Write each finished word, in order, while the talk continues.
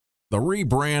The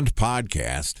Rebrand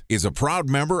Podcast is a proud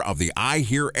member of the I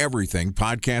Hear Everything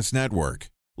Podcast Network.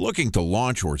 Looking to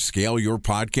launch or scale your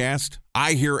podcast?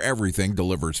 I Hear Everything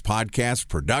delivers podcast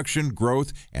production,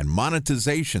 growth, and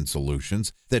monetization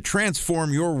solutions that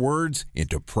transform your words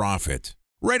into profit.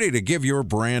 Ready to give your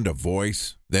brand a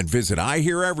voice? Then visit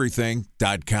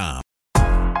iheareverything.com.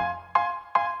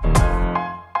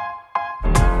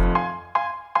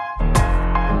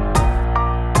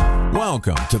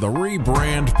 Welcome to the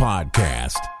Rebrand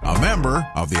Podcast, a member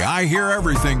of the I Hear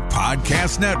Everything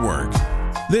Podcast Network.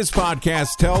 This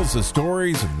podcast tells the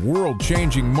stories of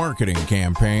world-changing marketing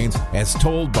campaigns as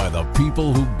told by the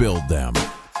people who build them.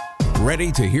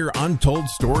 Ready to hear untold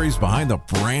stories behind the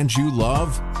brands you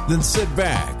love? Then sit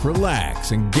back,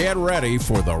 relax, and get ready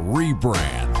for the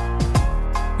rebrand.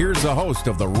 Here's the host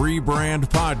of the Rebrand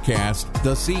Podcast,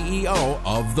 the CEO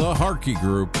of the Harkey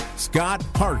Group, Scott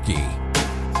Harkey.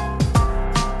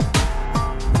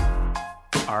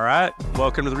 All right,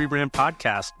 welcome to the Rebrand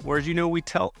Podcast, where, as you know, we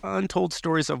tell untold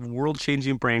stories of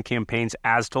world-changing brand campaigns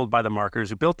as told by the marketers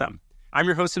who built them. I'm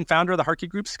your host and founder of the Harkey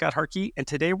Group, Scott Harkey, and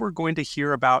today we're going to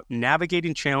hear about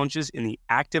navigating challenges in the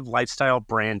active lifestyle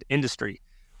brand industry.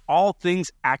 All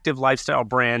things active lifestyle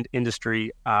brand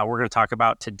industry we're going to talk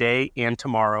about today and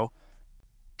tomorrow.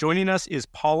 Joining us is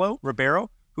Paulo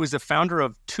Ribeiro, who is the founder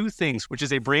of Two Things, which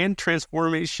is a brand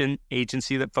transformation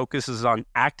agency that focuses on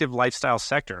active lifestyle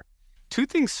sector. Two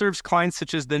Things serves clients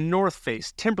such as the North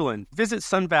Face, Timberland, Visit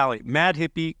Sun Valley, Mad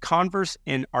Hippie, Converse,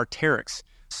 and Arc'teryx.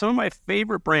 Some of my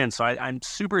favorite brands. So I'm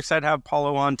super excited to have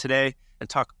Paulo on today and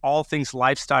talk all things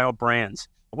lifestyle brands.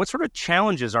 What sort of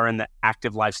challenges are in the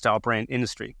active lifestyle brand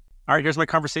industry? All right, here's my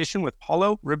conversation with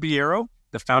Paulo Ribeiro,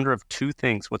 the founder of Two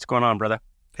Things. What's going on, brother?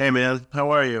 Hey, man.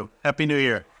 How are you? Happy New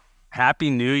Year. Happy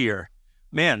New Year.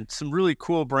 Man, some really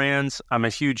cool brands. I'm a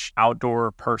huge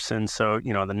outdoor person. So,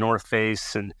 you know, the North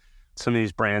Face and some of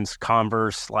these brands,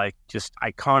 Converse, like just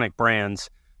iconic brands.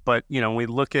 But, you know, when we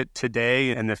look at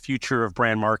today and the future of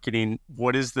brand marketing,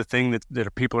 what is the thing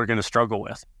that people are going to struggle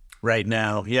with? Right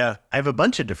now, yeah. I have a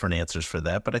bunch of different answers for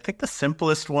that, but I think the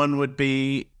simplest one would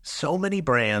be so many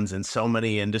brands in so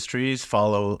many industries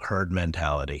follow herd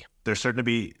mentality. There's start to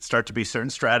be certain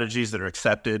strategies that are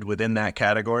accepted within that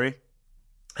category,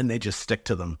 and they just stick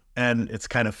to them. And it's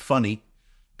kind of funny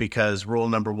because rule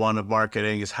number one of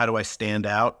marketing is how do I stand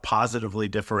out, positively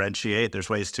differentiate? There's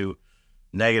ways to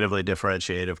negatively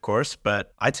differentiate, of course,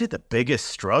 but I'd say the biggest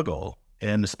struggle,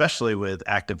 and especially with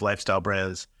active lifestyle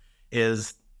brands,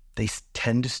 is they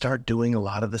tend to start doing a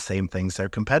lot of the same things their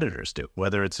competitors do,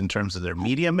 whether it's in terms of their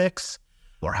media mix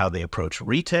or how they approach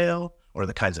retail or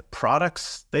the kinds of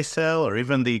products they sell or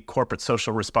even the corporate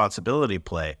social responsibility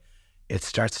play. It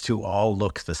starts to all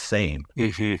look the same.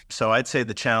 Mm-hmm. So I'd say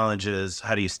the challenge is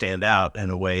how do you stand out in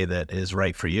a way that is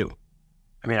right for you?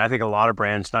 I mean, I think a lot of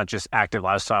brands, not just active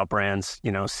lifestyle brands, you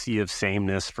know, sea of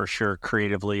sameness for sure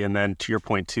creatively. And then to your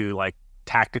point too, like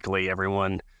tactically,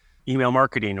 everyone email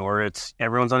marketing, or it's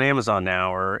everyone's on Amazon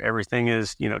now, or everything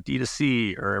is, you know,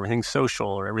 D2C, or everything's social,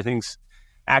 or everything's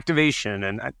activation.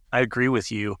 And I agree with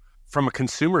you. From a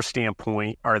consumer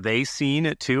standpoint, are they seeing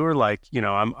it too? Or like, you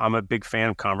know, I'm a big fan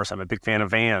of Converse. I'm a big fan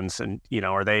of Vans. And, you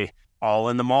know, are they all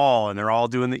in the mall and they're all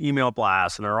doing the email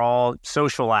blasts and they're all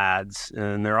social ads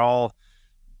and they're all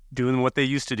doing what they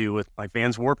used to do with like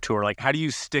Vans Warped Tour? Like, how do you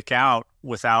stick out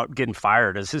without getting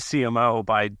fired as his CMO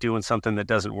by doing something that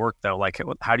doesn't work though? Like,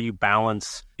 how do you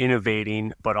balance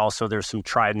innovating, but also there's some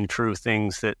tried and true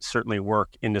things that certainly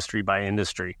work industry by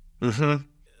industry? Mm-hmm.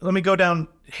 Let me go down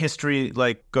history,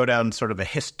 like go down sort of a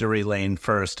history lane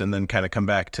first and then kind of come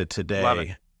back to today. Love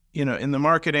it. You know, in the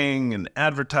marketing and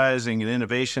advertising and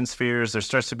innovation spheres, there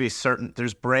starts to be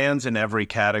there's brands in every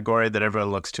category that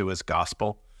everyone looks to as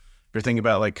gospel. If you're thinking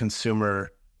about like consumer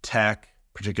tech,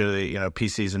 particularly, you know,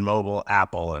 PCs and mobile,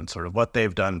 Apple, and sort of what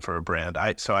they've done for a brand.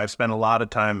 So I've spent a lot of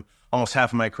time, almost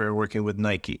half of my career working with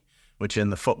Nike, which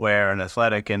in the footwear and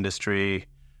athletic industry,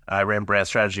 I ran brand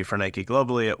strategy for Nike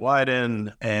globally at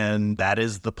Wyden, and that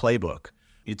is the playbook.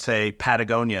 You'd say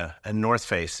Patagonia and North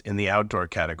Face in the outdoor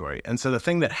category. And so the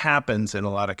thing that happens in a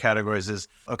lot of categories is,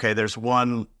 okay, there's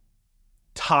one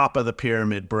top of the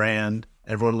pyramid brand.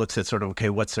 Everyone looks at sort of, okay,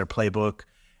 what's their playbook?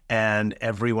 And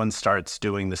everyone starts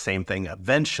doing the same thing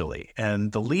eventually.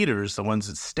 And the leaders, the ones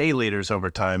that stay leaders over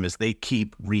time, is they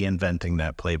keep reinventing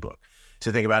that playbook.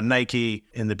 So think about Nike.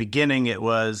 In the beginning, it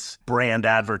was brand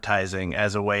advertising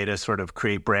as a way to sort of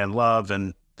create brand love.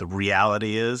 And the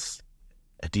reality is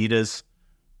Adidas,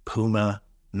 Puma,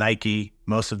 Nike,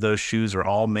 most of those shoes are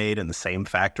all made in the same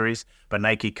factories, but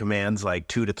Nike commands like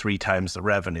 2 to 3 times the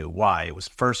revenue. Why? It was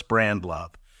first brand love.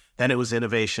 Then it was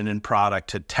innovation in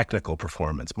product to technical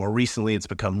performance. More recently, it's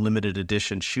become limited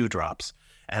edition shoe drops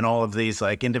and all of these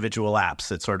like individual apps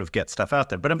that sort of get stuff out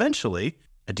there. But eventually,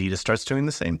 Adidas starts doing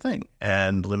the same thing,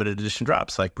 and limited edition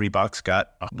drops. Like Reebok's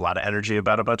got a lot of energy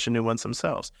about a bunch of new ones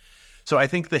themselves. So I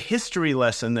think the history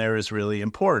lesson there is really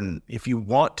important. If you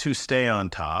want to stay on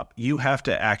top, you have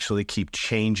to actually keep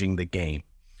changing the game.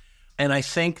 And I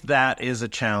think that is a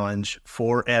challenge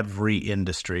for every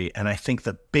industry. And I think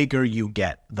the bigger you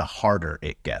get, the harder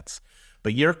it gets.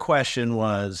 But your question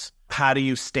was, how do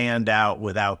you stand out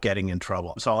without getting in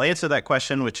trouble? So I'll answer that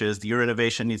question, which is your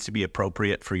innovation needs to be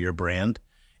appropriate for your brand.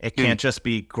 It can't just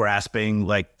be grasping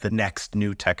like the next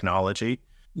new technology.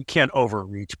 You can't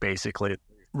overreach, basically.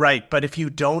 Right. But if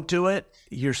you don't do it,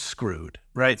 you're screwed.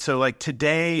 Right. So like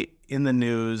today in the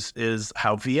news is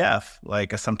how VF,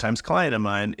 like a sometimes client of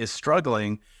mine, is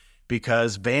struggling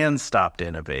because Vans stopped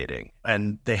innovating,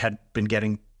 and they had been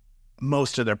getting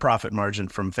most of their profit margin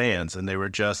from Vans. And they were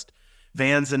just,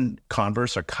 Vans and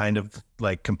Converse are kind of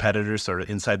like competitors sort of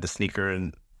inside the sneaker,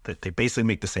 and they basically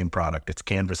make the same product. It's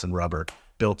canvas and rubber,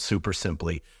 built super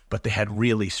simply, but they had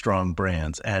really strong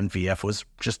brands, and VF was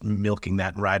just milking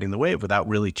that and riding the wave without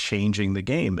really changing the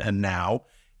game. And now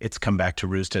it's come back to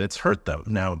roost and it's hurt them.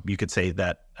 Now, you could say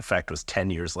that effect was 10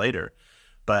 years later,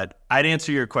 but I'd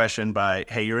answer your question by,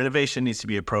 hey, your innovation needs to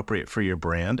be appropriate for your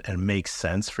brand and make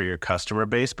sense for your customer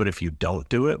base. But if you don't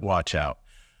do it, watch out.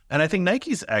 And I think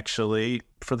Nike's actually,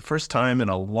 for the first time in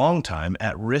a long time,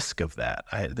 at risk of that.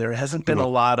 There hasn't been a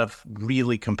lot of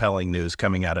really compelling news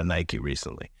coming out of Nike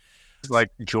recently.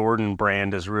 Like Jordan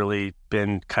brand has really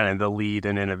been kind of the lead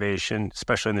in innovation,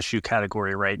 especially in the shoe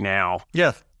category right now.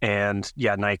 Yeah. And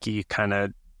yeah, Nike kind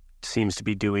of seems to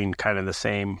be doing kind of the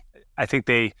same. I think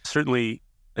they certainly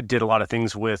did a lot of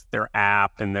things with their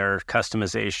app and their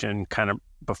customization kind of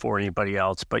before anybody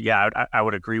else. But yeah, I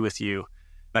would agree with you.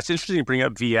 That's interesting to bring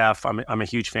up VF. I'm a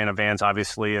huge fan of Vans,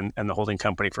 obviously, and the holding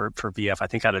company for VF, I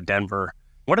think out of Denver.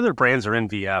 What other brands are in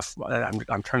VF?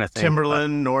 I'm trying to think.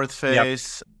 Timberland, North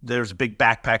Face. Yep. There's a big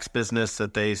backpacks business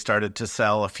that they started to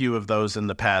sell, a few of those in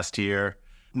the past year.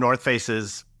 North Face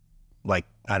is like,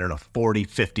 I don't know, 40,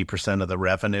 50% of the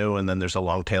revenue. And then there's a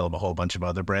long tail of a whole bunch of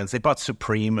other brands. They bought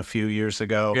Supreme a few years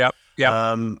ago. Yep.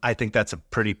 I think that's a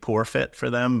pretty poor fit for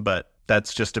them, but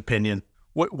that's just opinion.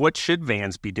 What should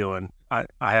Vans be doing? I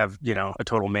have, a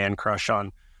total man crush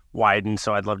on Wyden,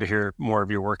 so I'd love to hear more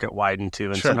of your work at Wyden too.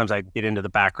 And Sure. Sometimes I get into the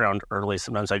background early.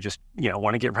 Sometimes I just,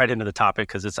 want to get right into the topic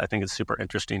because I think it's super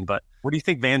interesting. But what do you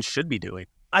think Vans should be doing?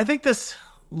 I think this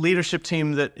leadership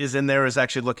team that is in there is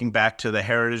actually looking back to the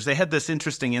heritage. They had this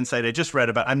interesting insight I just read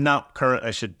about. I'm not current.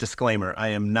 I should disclaimer. I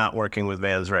am not working with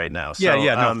Vans right now.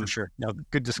 So, for sure. No,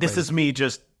 good disclaimer. This is me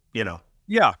just,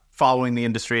 following the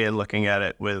industry and looking at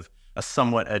it with a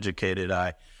somewhat educated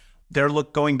eye. They're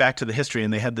going back to the history,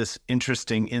 and they had this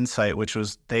interesting insight, which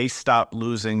was they stopped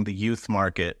losing the youth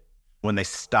market when they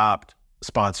stopped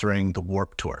sponsoring the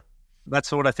Warped Tour. That's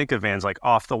what I think of Vans, like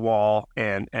Off the Wall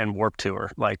and Warped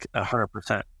Tour, like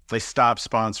 100%. They stopped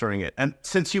sponsoring it. And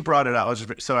since you brought it up,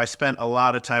 so I spent a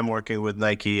lot of time working with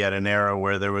Nike at an era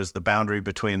where there was the boundary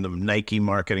between the Nike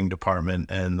marketing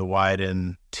department and the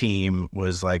Wyden team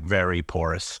was like very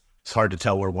porous. It's hard to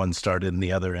tell where one started and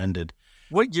the other ended.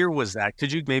 What year was that?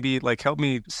 Could you maybe help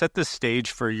me set the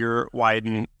stage for your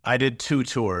Wyden? I did 2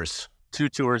 tours. 2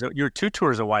 tours. Your 2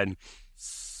 tours of Wyden.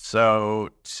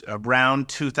 So around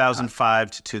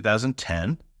 2005 to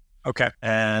 2010. Okay.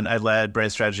 And I led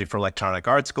brand strategy for Electronic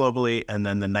Arts globally, and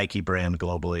then the Nike brand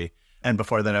globally. And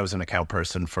before that, I was an account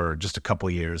person for just a couple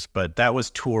years. But that was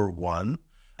tour 1.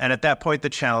 And at that point,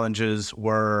 there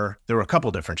were a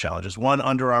couple different challenges. One,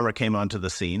 Under Armour came onto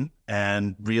the scene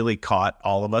and really caught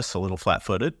all of us a little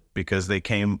flat-footed because they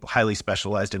came highly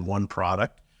specialized in one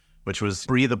product, which was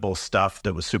breathable stuff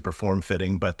that was super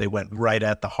form-fitting, but they went right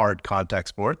at the hard contact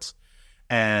sports.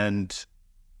 And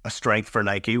a strength for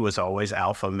Nike was always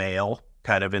alpha male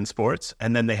kind of in sports.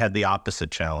 And then they had the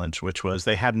opposite challenge, which was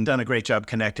they hadn't done a great job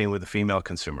connecting with the female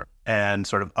consumer and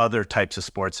sort of other types of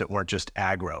sports that weren't just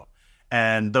aggro.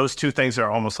 And those two things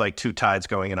are almost like two tides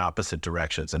going in opposite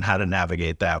directions. And how to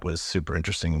navigate that was super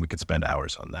interesting. And we could spend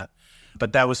hours on that.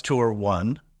 But that was tour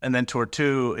 1. And then tour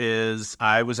 2 is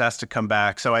I was asked to come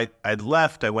back. So I'd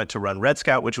left. I went to run Red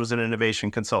Scout, which was an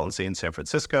innovation consultancy in San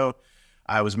Francisco.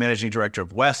 I was managing director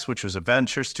of West, which was a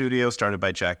venture studio started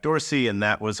by Jack Dorsey. And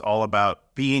that was all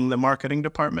about being the marketing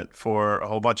department for a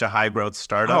whole bunch of high growth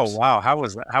startups. Oh, wow. How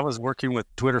was that? How was working with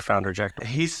Twitter founder Jack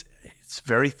Dorsey? He's a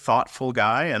very thoughtful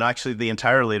guy. And actually the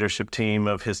entire leadership team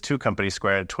of his 2 companies,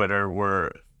 Square and Twitter,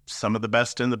 were some of the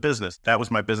best in the business. That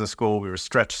was my business school. We were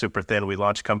stretched super thin. We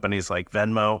launched companies like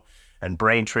Venmo and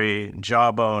Braintree, and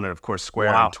Jawbone, and of course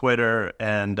Square and Twitter.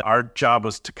 And our job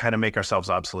was to kind of make ourselves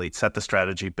obsolete, set the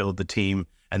strategy, build the team,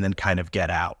 and then kind of get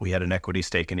out. We had an equity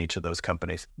stake in each of those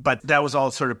companies. But that was all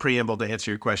sort of preamble to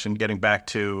answer your question. Getting back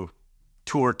to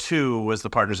Tour 2 was the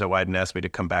partners at Wyden asked me to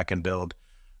come back and build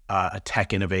a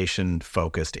tech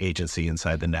innovation-focused agency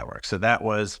inside the network. So that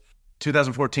was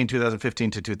 2014,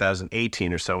 2015 to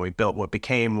 2018 or so. We built what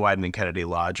became Wyden and Kennedy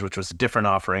Lodge, which was a different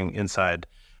offering inside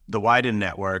the Wyden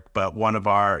network, but one of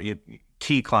our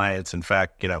key clients, in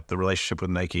fact, the relationship with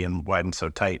Nike and Wyden so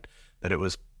tight that it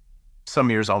was some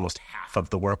years almost half of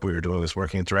the work we were doing was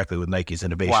working directly with Nike's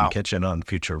Innovation Kitchen on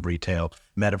future retail,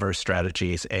 metaverse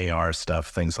strategies, AR stuff,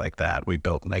 things like that. We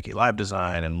built Nike Live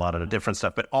Design and a lot of the different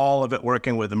stuff, but all of it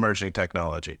working with emerging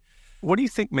technology. What do you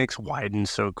think makes Wyden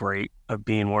so great of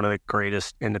being one of the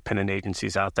greatest independent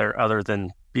agencies out there, other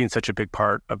than being such a big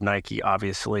part of Nike,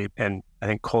 obviously, and I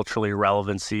think culturally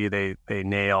relevancy, they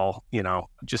nail,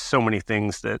 just so many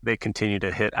things that they continue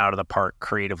to hit out of the park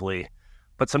creatively.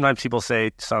 But sometimes people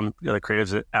say some of the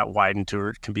creatives at Wyden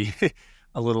Tour can be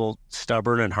a little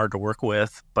stubborn and hard to work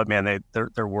with. But man,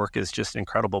 their work is just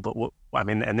incredible. But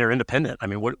and they're independent. I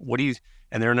mean, what do you?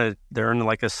 And they're in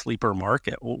like a sleeper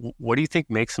market. What do you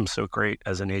think makes them so great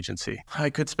as an agency?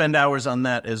 I could spend hours on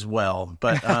that as well,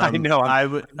 but I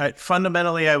know.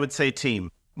 Fundamentally, I would say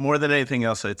team. More than anything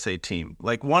else, I'd say team.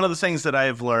 Like one of the things that I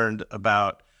have learned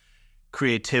about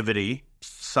creativity,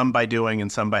 some by doing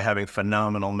and some by having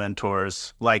phenomenal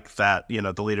mentors like that,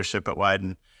 the leadership at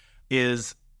Wyden,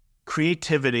 is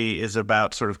creativity is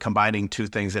about sort of combining two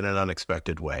things in an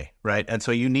unexpected way, right? And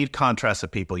so you need contrasts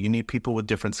of people. You need people with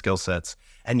different skill sets,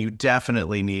 and you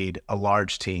definitely need a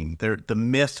large team. The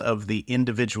myth of the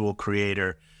individual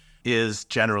creator is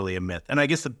generally a myth. And I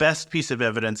guess the best piece of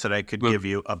evidence that I could give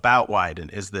you about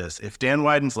Wyden is this. If Dan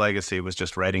Wyden's legacy was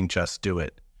just writing Just Do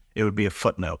It, it would be a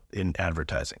footnote in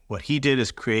advertising. What he did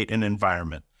is create an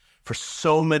environment for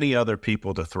so many other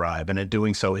people to thrive. And in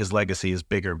doing so, his legacy is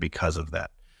bigger because of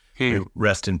that.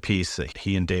 Rest in peace.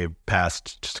 He and Dave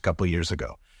passed just a couple of years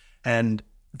ago. And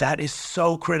that is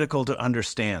so critical to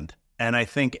understand. And I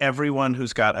think everyone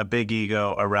who's got a big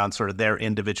ego around sort of their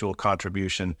individual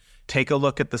contribution, take a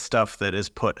look at the stuff that is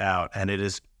put out. And it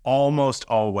is almost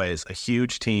always a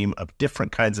huge team of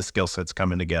different kinds of skill sets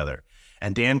coming together.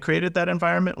 And Dan created that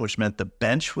environment, which meant the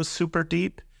bench was super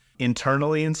deep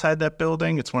internally inside that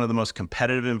building. It's one of the most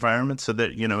competitive environments. So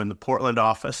that, in the Portland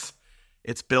office,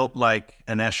 it's built like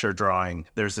an Escher drawing.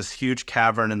 There's this huge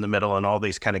cavern in the middle and all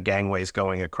these kind of gangways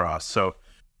going across. So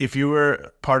if you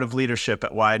were part of leadership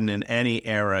at Wyden in any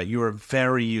era, you were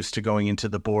very used to going into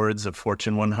the boards of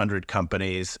Fortune 100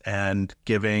 companies and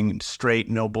giving straight,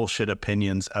 no bullshit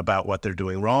opinions about what they're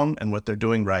doing wrong and what they're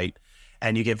doing right.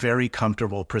 And you get very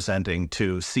comfortable presenting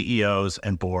to CEOs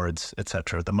and boards, et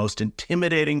cetera. The most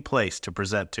intimidating place to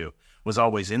present to was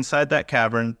always inside that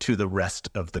cavern to the rest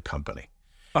of the company.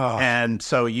 Oh. And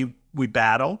so we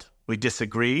battled, we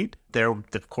disagreed.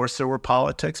 Of course, there were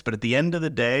politics, but at the end of the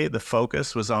day, the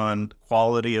focus was on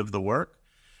quality of the work.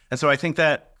 And so I think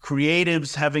that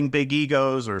creatives having big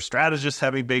egos or strategists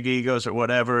having big egos or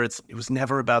whatever, it was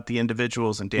never about the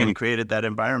individuals, and Dan created that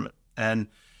environment. And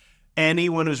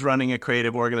anyone who's running a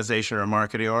creative organization or a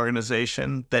marketing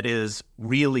organization that is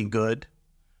really good,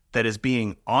 that is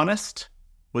being honest,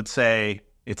 would say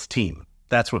it's team.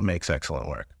 That's what makes excellent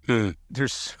work.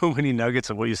 There's so many nuggets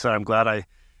of what you said. I'm glad I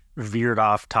veered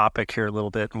off topic here a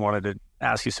little bit and wanted to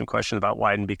ask you some questions about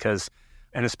Wyden because,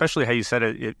 and especially how you said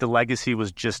it, the legacy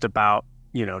was just about,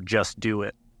 just do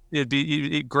it. It'd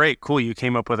be great, cool. You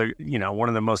came up with one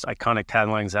of the most iconic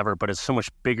taglines ever, but it's so much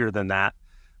bigger than that.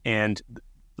 And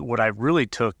what I really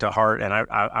took to heart, and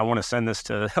I want to send this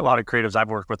to a lot of creatives I've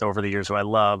worked with over the years who I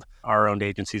love, our own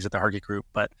agencies at the Harkey Group,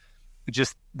 but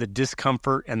just the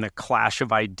discomfort and the clash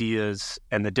of ideas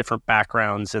and the different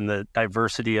backgrounds and the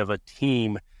diversity of a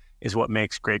team is what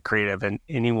makes great creative. And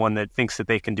anyone that thinks that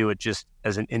they can do it just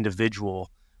as an individual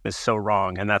is so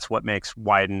wrong. And that's what makes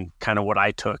Wyden kind of what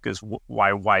I took is why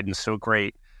Wyden's so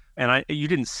great. And you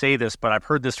didn't say this, but I've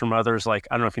heard this from others. Like,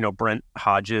 I don't know if you know Brent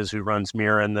Hodges, who runs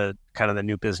Mira and the kind of the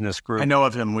new business group. I know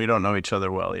of him. We don't know each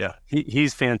other well. Yeah.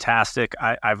 He's fantastic.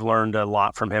 I've learned a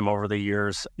lot from him over the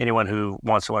years. Anyone who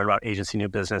wants to learn about agency new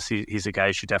business, he's a guy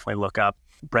you should definitely look up.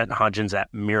 Brent Hodges at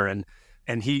Mira.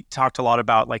 And he talked a lot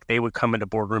about like they would come into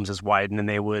boardrooms as Wyden and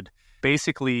they would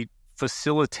basically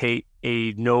facilitate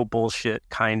a no bullshit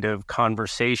kind of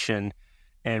conversation.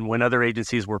 And when other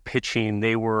agencies were pitching,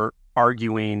 they were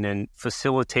arguing and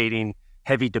facilitating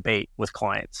heavy debate with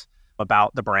clients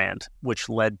about the brand, which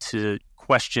led to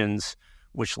questions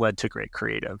which led to great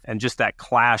creative. And just that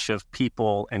clash of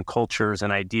people and cultures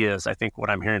and ideas, I think what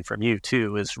I'm hearing from you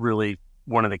too is really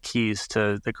one of the keys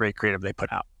to the great creative they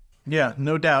put out. Yeah,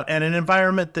 no doubt. And an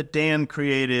environment that Dan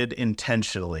created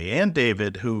intentionally, and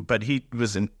David, but he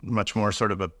was in much more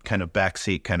sort of a kind of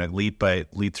backseat, kind of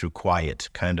lead through quiet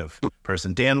kind of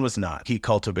person. Dan was not. He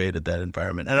cultivated that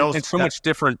environment. And it's so much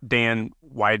different, Dan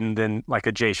Wieden, than like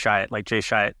a Jay Chiat. Like Jay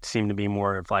Chiat seemed to be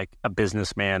more of like a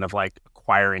businessman of like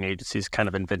acquiring agencies, kind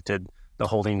of invented the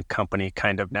holding company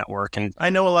kind of network. And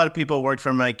I know a lot of people worked for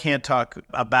him. I can't talk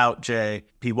about Jay.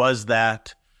 He was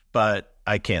that, but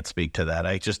I can't speak to that.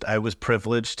 I was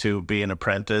privileged to be an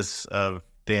apprentice of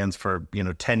Dan's for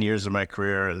 10 years of my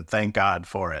career, and thank God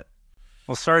for it.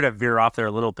 Well, sorry to veer off there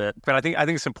a little bit, but I think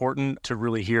it's important to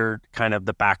really hear kind of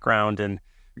the background and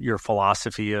your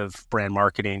philosophy of brand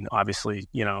marketing. Obviously,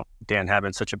 Dan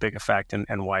having such a big effect, and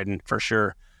Wieden for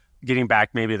sure. Getting back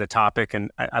maybe to the topic,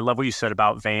 and I love what you said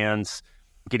about Vans,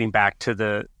 getting back to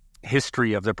the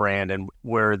history of the brand and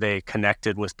where they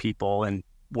connected with people, and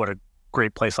what a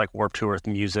great place like Warped Tour with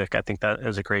music. I think that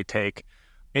is a great take.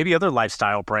 Maybe other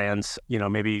lifestyle brands,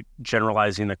 maybe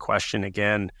generalizing the question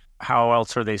again, how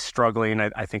else are they struggling?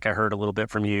 I think I heard a little bit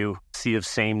from you, sea of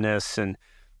sameness, and,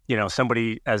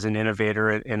 somebody as an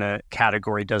innovator in a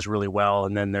category does really well,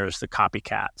 and then there's the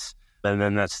copycats. And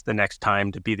then that's the next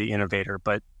time to be the innovator.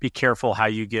 But be careful how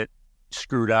you get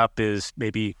screwed up is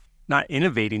maybe not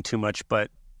innovating too much, but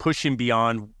pushing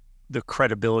beyond the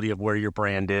credibility of where your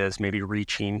brand is, maybe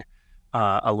reaching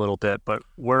a little bit. But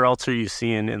where else are you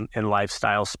seeing in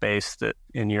lifestyle space that,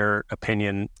 in your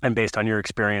opinion, and based on your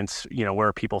experience, where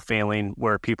are people failing?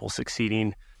 Where are people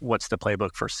succeeding? What's the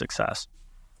playbook for success?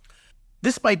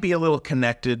 This might be a little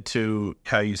connected to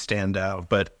how you stand out,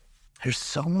 but there's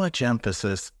so much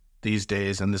emphasis these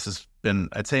days, and this has been,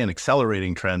 I'd say, an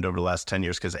accelerating trend over the last 10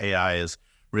 years because AI is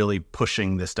really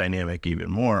pushing this dynamic even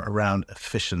more around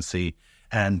efficiency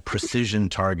and precision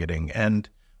targeting. And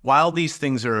while these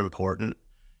things are important,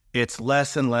 it's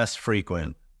less and less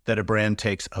frequent that a brand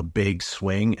takes a big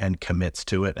swing and commits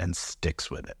to it and sticks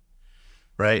with it,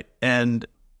 right? And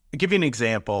I'll give you an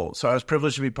example. So I was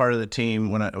privileged to be part of the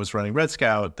team when I was running Red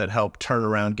Scout that helped turn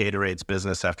around Gatorade's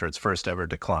business after its first ever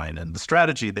decline. And the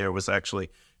strategy there was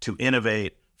actually to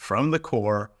innovate from the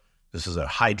core. This is a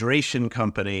hydration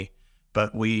company,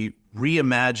 but we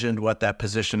reimagined what that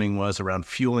positioning was around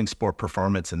fueling sport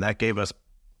performance, and that gave us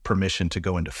permission to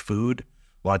go into food,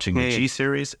 launching the G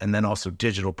Series, and then also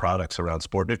digital products around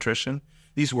sport nutrition.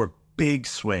 These were big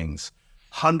swings,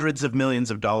 hundreds of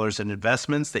millions of dollars in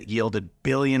investments that yielded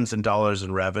billions in dollars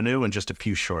in revenue in just a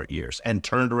few short years, and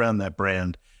turned around that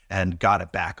brand and got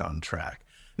it back on track.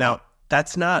 Now,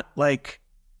 that's not like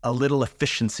a little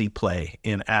efficiency play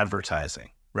in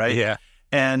advertising, right? Yeah.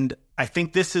 And I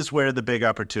think this is where the big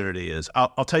opportunity is.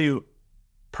 I'll tell you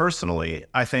personally,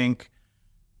 I think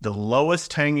the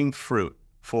lowest hanging fruit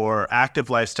for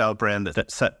active lifestyle brands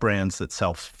that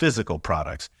sell physical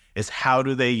products is how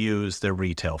do they use their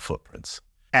retail footprints.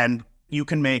 And you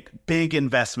can make big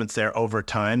investments there over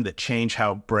time that change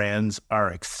how brands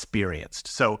are experienced.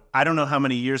 So I don't know how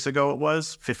many years ago it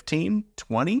was, 15,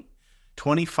 20,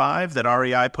 25, that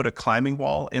REI put a climbing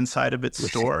wall inside of its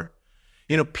store.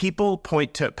 People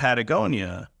point to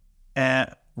Patagonia,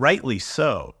 and rightly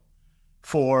so,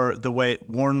 for the way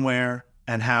worn wear,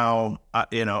 and how,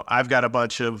 I've got a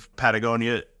bunch of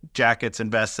Patagonia jackets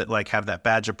and vests that like have that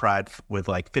badge of pride with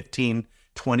like 15,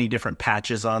 20 different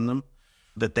patches on them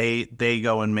that they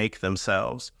go and make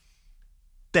themselves.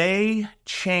 They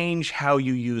change how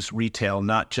you use retail,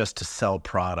 not just to sell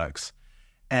products.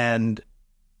 And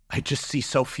I just see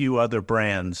so few other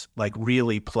brands like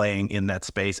really playing in that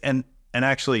space and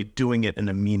actually doing it in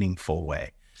a meaningful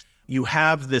way. You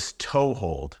have this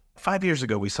toehold. 5 years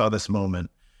ago, we saw this moment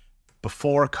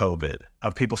before COVID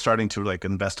of people starting to like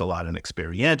invest a lot in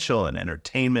experiential and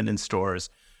entertainment in stores.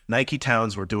 Nike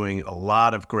Towns were doing a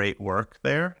lot of great work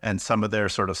there, and some of their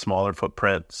sort of smaller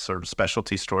footprint sort of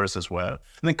specialty stores as well. And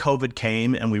then COVID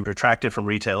came and we retracted from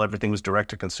retail. Everything was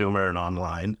direct to consumer and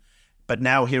online. But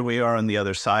now here we are on the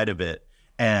other side of it.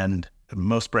 And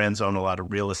most brands own a lot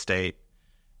of real estate.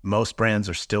 Most brands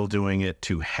are still doing it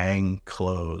to hang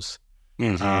clothes.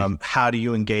 Mm-hmm. How do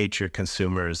you engage your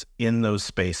consumers in those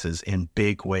spaces in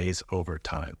big ways over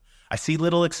time? I see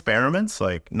little experiments,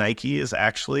 like Nike is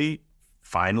actually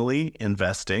finally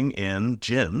investing in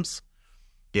gyms.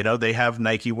 They have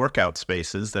Nike workout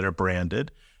spaces that are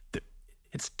branded.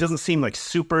 It doesn't seem like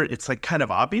it's like kind of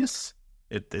obvious.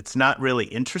 It's not really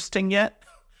interesting yet,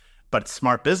 but it's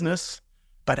smart business.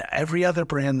 But every other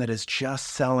brand that is just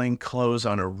selling clothes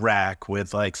on a rack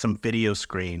with like some video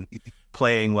screen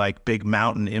playing like big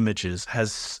mountain images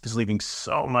is leaving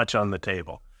so much on the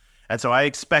table. And so I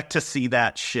expect to see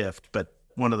that shift. But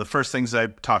one of the first things I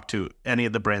talk to any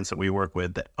of the brands that we work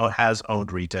with that has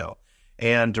owned retail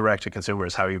and direct to consumer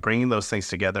is how are you bringing those things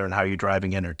together, and how are you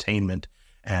driving entertainment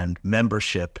and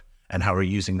membership, and how are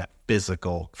you using that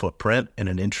physical footprint in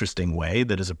an interesting way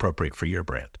that is appropriate for your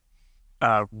brand.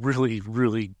 Really,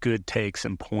 really good takes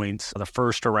and points. The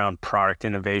first around product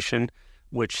innovation,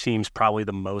 which seems probably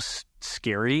the most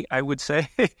scary, I would say,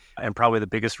 and probably the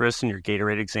biggest risk in your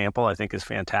Gatorade example, I think is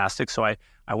fantastic. So I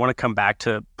want to come back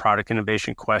to product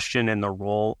innovation question and the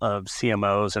role of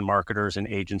CMOs and marketers and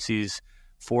agencies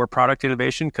for product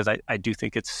innovation, because I do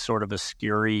think it's sort of a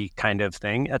scary kind of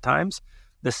thing at times.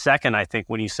 The second, I think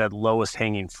when you said lowest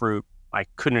hanging fruit, I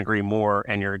couldn't agree more.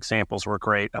 And your examples were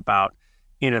great about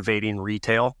innovating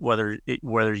retail, whether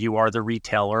you are the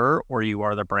retailer or you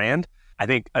are the brand. I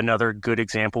think another good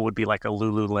example would be like a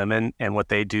Lululemon and what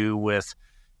they do with,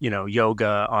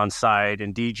 yoga on site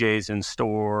and DJs in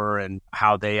store and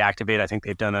how they activate. I think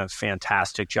they've done a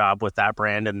fantastic job with that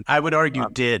brand. And I would argue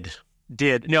did.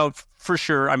 No, for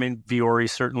sure. I mean, Viore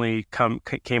certainly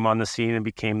came on the scene and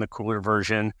became the cooler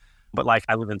version. But like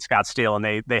I live in Scottsdale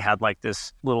and they had like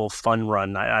this little fun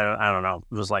run. I don't know.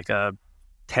 It was like a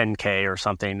 10K or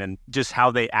something, and just how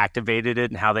they activated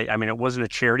it and how it wasn't a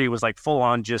charity. It was like full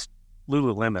on just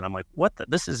Lululemon. I'm like, what?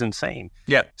 This is insane.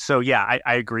 Yeah. So yeah,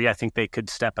 I agree. I think they could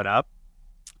step it up.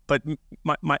 But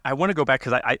I want to go back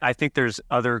because I think there's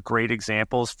other great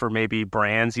examples for maybe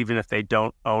brands, even if they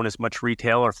don't own as much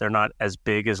retail or if they're not as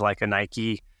big as like a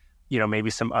Nike, maybe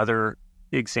some other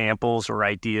examples or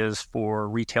ideas for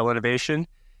retail innovation.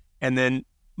 And then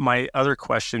my other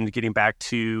question, getting back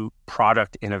to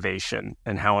product innovation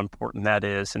and how important that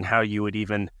is and how you would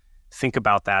even think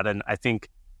about that. And I think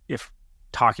if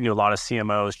talking to a lot of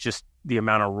CMOs, just the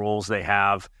amount of roles they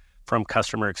have from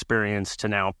customer experience to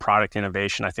now product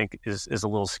innovation, I think is a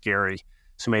little scary.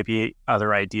 So maybe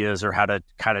other ideas or how to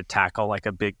kind of tackle like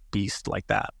a big beast like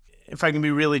that. If I can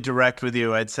be really direct with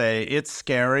you, I'd say it's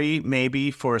scary maybe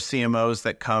for CMOs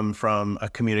that come from a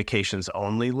communications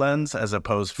only lens as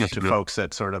opposed to folks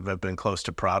that sort of have been close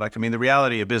to product. I mean, the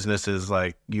reality of business is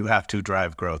like you have to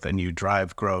drive growth, and you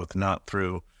drive growth not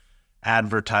through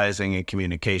advertising and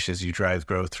communications. You drive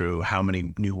growth through how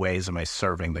many new ways am I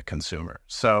serving the consumer.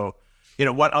 So,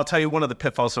 what I'll tell you, one of the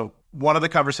pitfalls. So one of the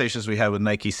conversations we had with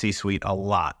Nike C-suite a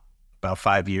lot about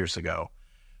 5 years ago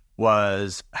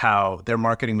was how their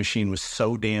marketing machine was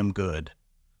so damn good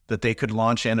that they could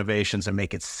launch innovations and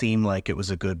make it seem like it was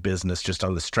a good business just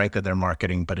on the strength of their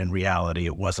marketing. But in reality,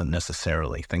 it wasn't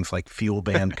necessarily. Things like Fuel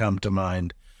Band come to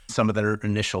mind, some of their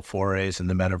initial forays in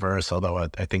the metaverse, although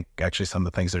I think actually some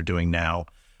of the things they're doing now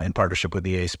in partnership with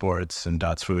EA Sports and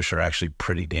Dot Swoosh are actually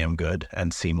pretty damn good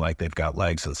and seem like they've got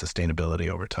legs and sustainability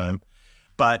over time.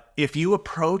 But if you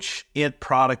approach it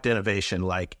product innovation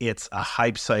like it's a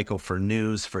hype cycle for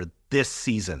news for this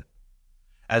season,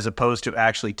 as opposed to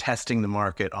actually testing the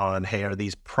market on, hey, are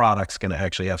these products going to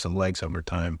actually have some legs over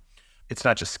time? It's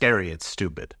not just scary, it's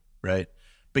stupid, right?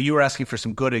 But you were asking for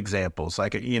some good examples,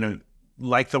 like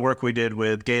the work we did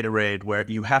with Gatorade, where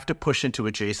you have to push into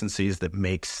adjacencies that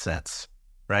make sense,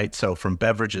 right? So from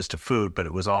beverages to food, but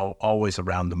it was always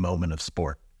around the moment of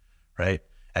sport, right?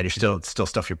 And you're still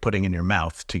stuff you're putting in your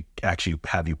mouth to actually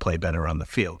have you play better on the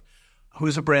field.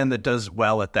 Who's a brand that does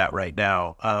well at that right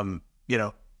now?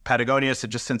 Patagonia, so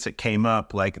just since it came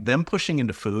up, like them pushing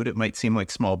into food, it might seem like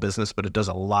small business, but it does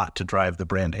a lot to drive the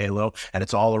brand halo. And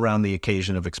it's all around the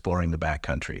occasion of exploring the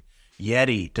backcountry.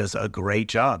 Yeti does a great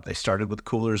job. They started with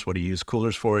coolers. What do you use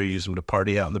coolers for? You use them to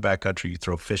party out in the backcountry. You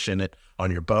throw fish in it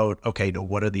on your boat. Okay, now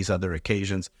what are these other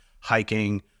occasions?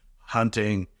 Hiking,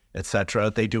 hunting, etc.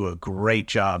 They do a great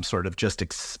job sort of just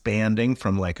expanding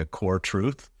from like a core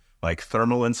truth, like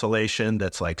thermal insulation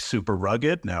that's like super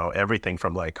rugged. Now everything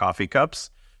from like coffee cups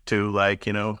to like,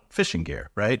 fishing gear,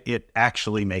 right? It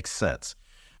actually makes sense.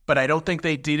 But I don't think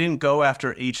they didn't go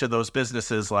after each of those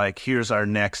businesses like, here's our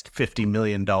next $50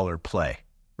 million play,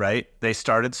 right? They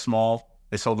started small.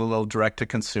 They sold a little direct to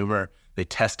consumer. They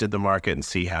tested the market and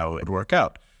see how it would work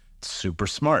out. It's super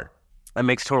smart. That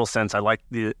makes total sense. I like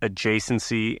the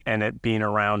adjacency and it being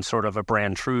around sort of a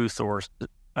brand truth or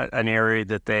an area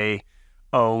that they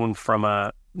own from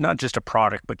not just a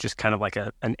product, but just kind of like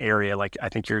an area. Like I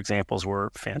think your examples were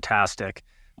fantastic.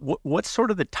 What's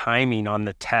sort of the timing on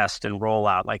the test and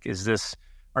rollout? Like,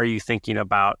 are you thinking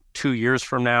about 2 years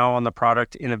from now on the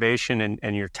product innovation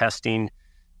and you're testing?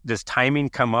 Does timing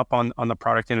come up on the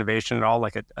product innovation at all?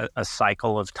 Like a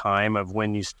cycle of time of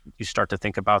when you start to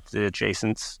think about the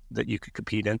adjacents that you could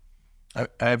compete in?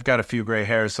 I've got a few gray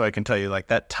hairs, so I can tell you like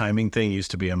that timing thing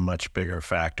used to be a much bigger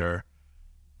factor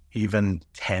even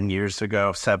 10 years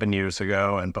ago, 7 years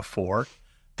ago, and before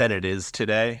than it is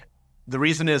today. The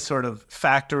reason is sort of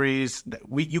factories.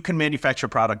 You can manufacture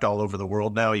product all over the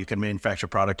world now. You can manufacture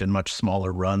product in much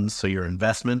smaller runs, so your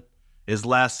investment is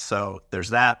less. So there's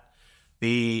that.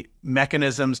 The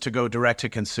mechanisms to go direct to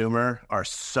consumer are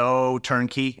so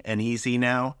turnkey and easy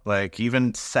now. Like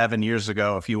even 7 years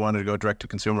ago, if you wanted to go direct to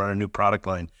consumer on a new product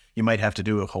line, you might have to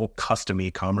do a whole custom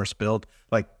e-commerce build.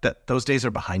 Like those days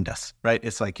are behind us, right?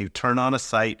 It's like you turn on a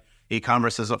site,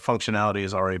 e-commerce's functionality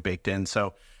is already baked in.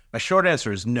 So my short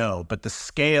answer is no, but the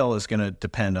scale is going to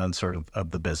depend on sort of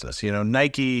the business.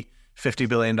 Nike, $50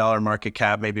 billion market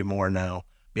cap, maybe more now.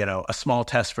 A small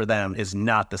test for them is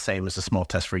not the same as a small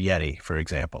test for Yeti, for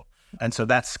example. And so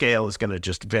that scale is going to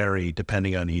just vary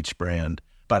depending on each brand.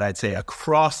 But I'd say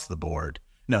across the board,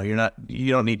 no, you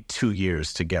don't need 2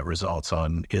 years to get results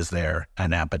on, is there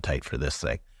an appetite for this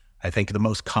thing? I think the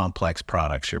most complex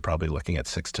products, you're probably looking at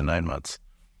 6 to 9 months.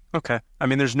 Okay. I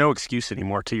mean, there's no excuse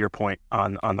anymore, to your point,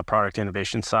 on the product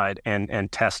innovation side and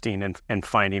testing and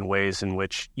finding ways in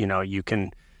which, you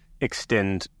can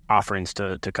extend offerings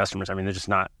to customers. I mean, there's just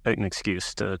not an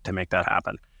excuse to make that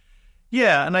happen.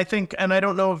 Yeah. And I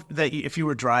don't know if you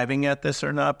were driving at this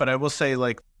or not, but I will say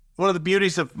like one of the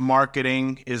beauties of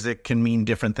marketing is it can mean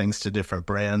different things to different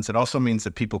brands. It also means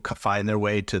that people find their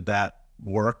way to that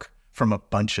work from a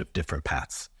bunch of different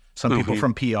paths. Some people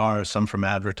from PR, some from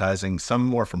advertising, some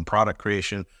more from product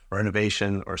creation or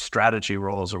innovation or strategy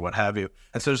roles or what have you.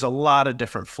 And so there's a lot of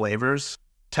different flavors.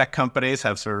 Tech companies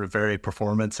have sort of very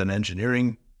performance and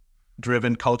engineering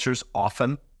driven cultures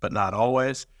often, but not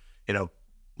always.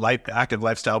 Active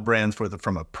lifestyle brands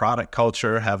from a product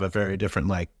culture have a very different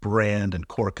like brand and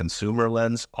core consumer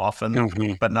lens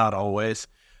often, but not always.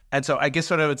 And so I guess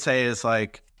what I would say is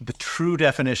like the true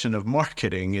definition of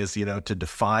marketing is, to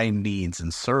define needs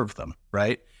and serve them,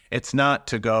 right? It's not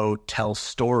to go tell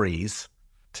stories.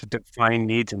 To define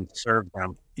needs and serve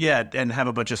them. Yeah, and have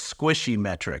a bunch of squishy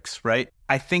metrics, right?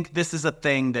 I think this is a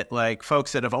thing that like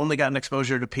folks that have only gotten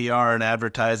exposure to PR and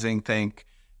advertising think,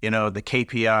 the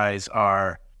KPIs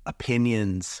are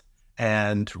opinions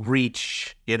and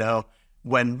reach,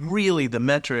 when really the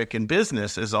metric in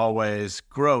business is always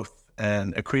growth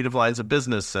and accretive lines of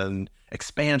business and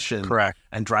expansion. Correct.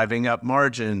 And driving up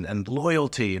margin and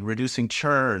loyalty and reducing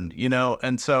churn,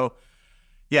 and so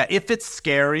yeah, if it's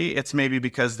scary, it's maybe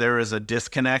because there is a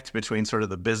disconnect between sort of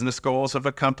the business goals of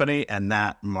a company and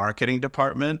that marketing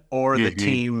department, or the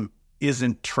team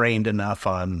isn't trained enough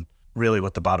on really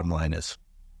what the bottom line is.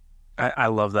 I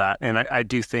love that. And I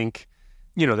do think,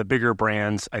 the bigger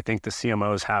brands, I think the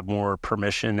CMOs have more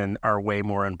permission and are way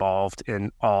more involved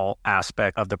in all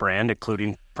aspects of the brand,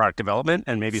 including product development,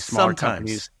 and maybe smaller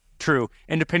companies. True.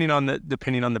 And depending on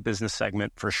the business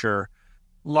segment, for sure.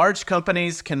 Large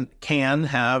companies can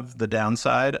have the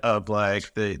downside of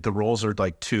like the roles are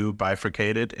like too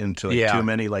bifurcated into too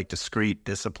many like discrete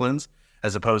disciplines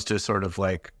as opposed to sort of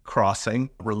like crossing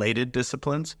related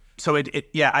disciplines. So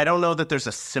I don't know that there's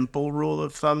a simple rule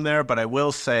of thumb there, but I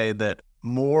will say that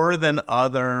more than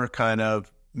other kind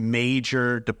of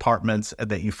major departments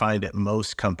that you find at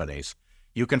most companies,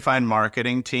 you can find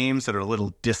marketing teams that are a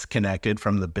little disconnected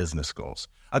from the business goals.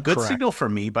 A good signal for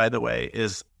me, by the way,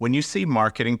 is when you see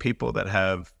marketing people that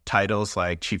have titles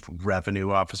like chief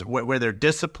revenue officer, where their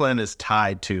discipline is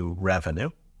tied to revenue.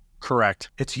 Correct.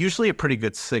 It's usually a pretty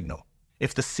good signal.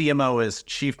 If the CMO is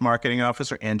chief marketing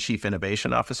officer and chief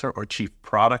innovation officer, or chief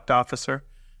product officer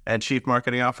and chief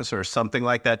marketing officer, or something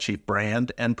like that, chief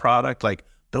brand and product, like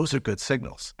those are good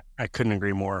signals. I couldn't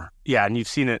agree more. Yeah, and you've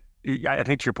seen it. I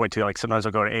think to your point too, like sometimes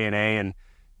I'll go to A&A and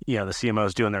the CMO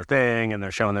is doing their thing and they're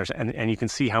showing theirs, and you can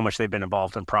see how much they've been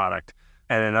involved in product.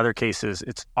 And in other cases,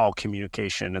 it's all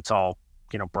communication. It's all,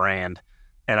 brand.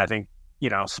 And I think,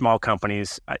 small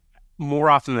companies, more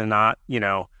often than not,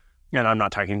 and I'm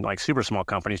not talking like super small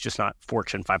companies, just not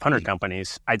Fortune 500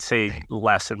 companies, I'd say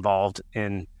less involved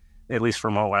in, at least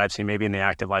from what I've seen, maybe in the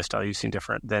active lifestyle, you've seen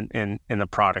different than in the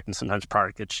product. And sometimes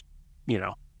product gets,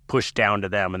 pushed down to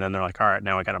them. And then they're like, all right,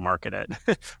 now I got to market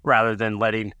it rather than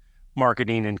letting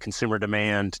marketing and consumer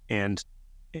demand and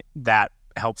that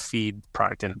help feed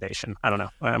product innovation. I don't know.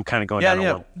 I'm kind of going down a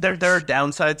little. There are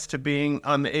downsides to being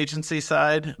on the agency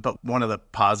side, but one of the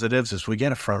positives is we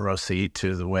get a front row seat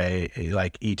to the way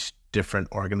like each different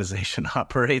organization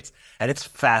operates. And it's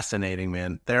fascinating,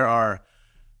 man. There are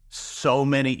so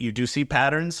many, you do see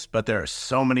patterns, but there are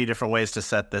so many different ways to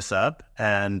set this up.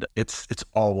 And it's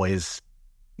always,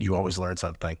 you always learn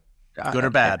something, good or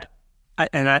bad.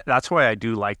 That's why I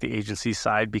do like the agency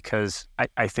side, because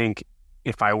I think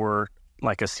if I were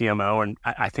like a CMO. And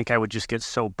I think I would just get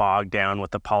so bogged down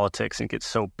with the politics and get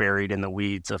so buried in the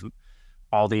weeds of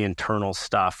all the internal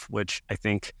stuff, which I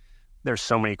think there's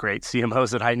so many great CMOs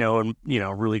that I know and,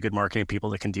 really good marketing people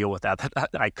that can deal with that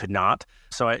I could not.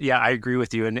 So I agree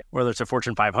with you. And whether it's a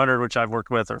Fortune 500, which I've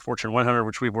worked with, or Fortune 100,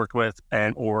 which we've worked with,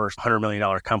 or $100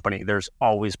 million company, there's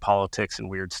always politics and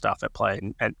weird stuff at play.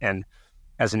 And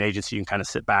as an agency, you can kind of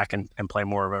sit back and play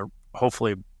more of a,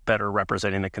 hopefully better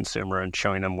representing the consumer and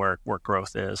showing them where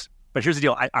growth is. But here's the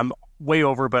deal. I'm way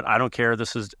over, but I don't care.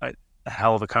 This is a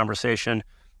hell of a conversation.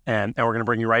 And we're going to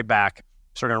bring you right back.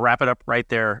 So we're going to wrap it up right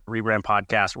there, Rebrand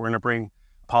Podcast. We're going to bring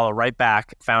Paulo right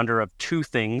back, founder of Two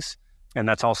Things, and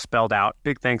that's all spelled out.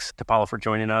 Big thanks to Paulo for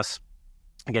joining us.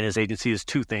 Again, his agency is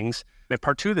Two Things. In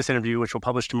part 2 of this interview, which we'll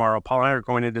publish tomorrow, Paulo and I are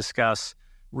going to discuss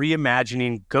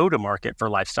reimagining go-to-market for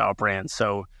lifestyle brands.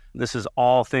 So this is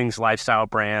all things lifestyle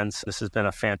brands. This has been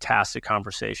a fantastic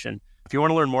conversation. If you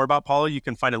want to learn more about Paulo, you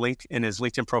can find a link in his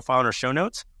LinkedIn profile in our show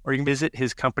notes, or you can visit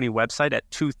his company website at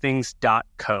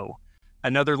twothings.co.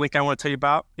 Another link I want to tell you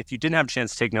about, if you didn't have a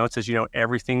chance to take notes, as you know,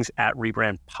 everything's at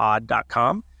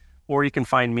rebrandpod.com, or you can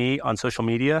find me on social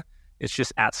media. It's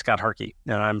just at Scott Harkey,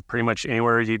 and I'm pretty much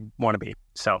anywhere you'd want to be.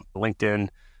 So LinkedIn,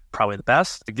 probably the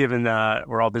best, given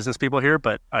we're all business people here,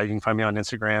 but you can find me on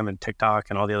Instagram and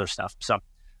TikTok and all the other stuff. So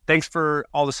thanks for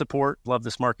all the support. Love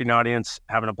this marketing audience,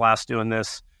 having a blast doing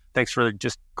this. Thanks for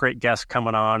just great guests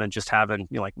coming on and just having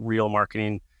real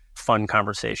marketing, fun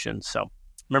conversations. So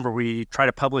remember, we try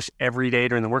to publish every day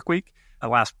during the work week. The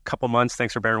last couple months,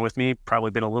 thanks for bearing with me. Probably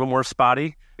been a little more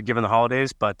spotty given the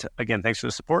holidays. But again, thanks for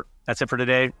the support. That's it for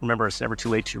today. Remember, it's never too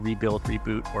late to rebuild,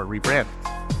 reboot, or rebrand.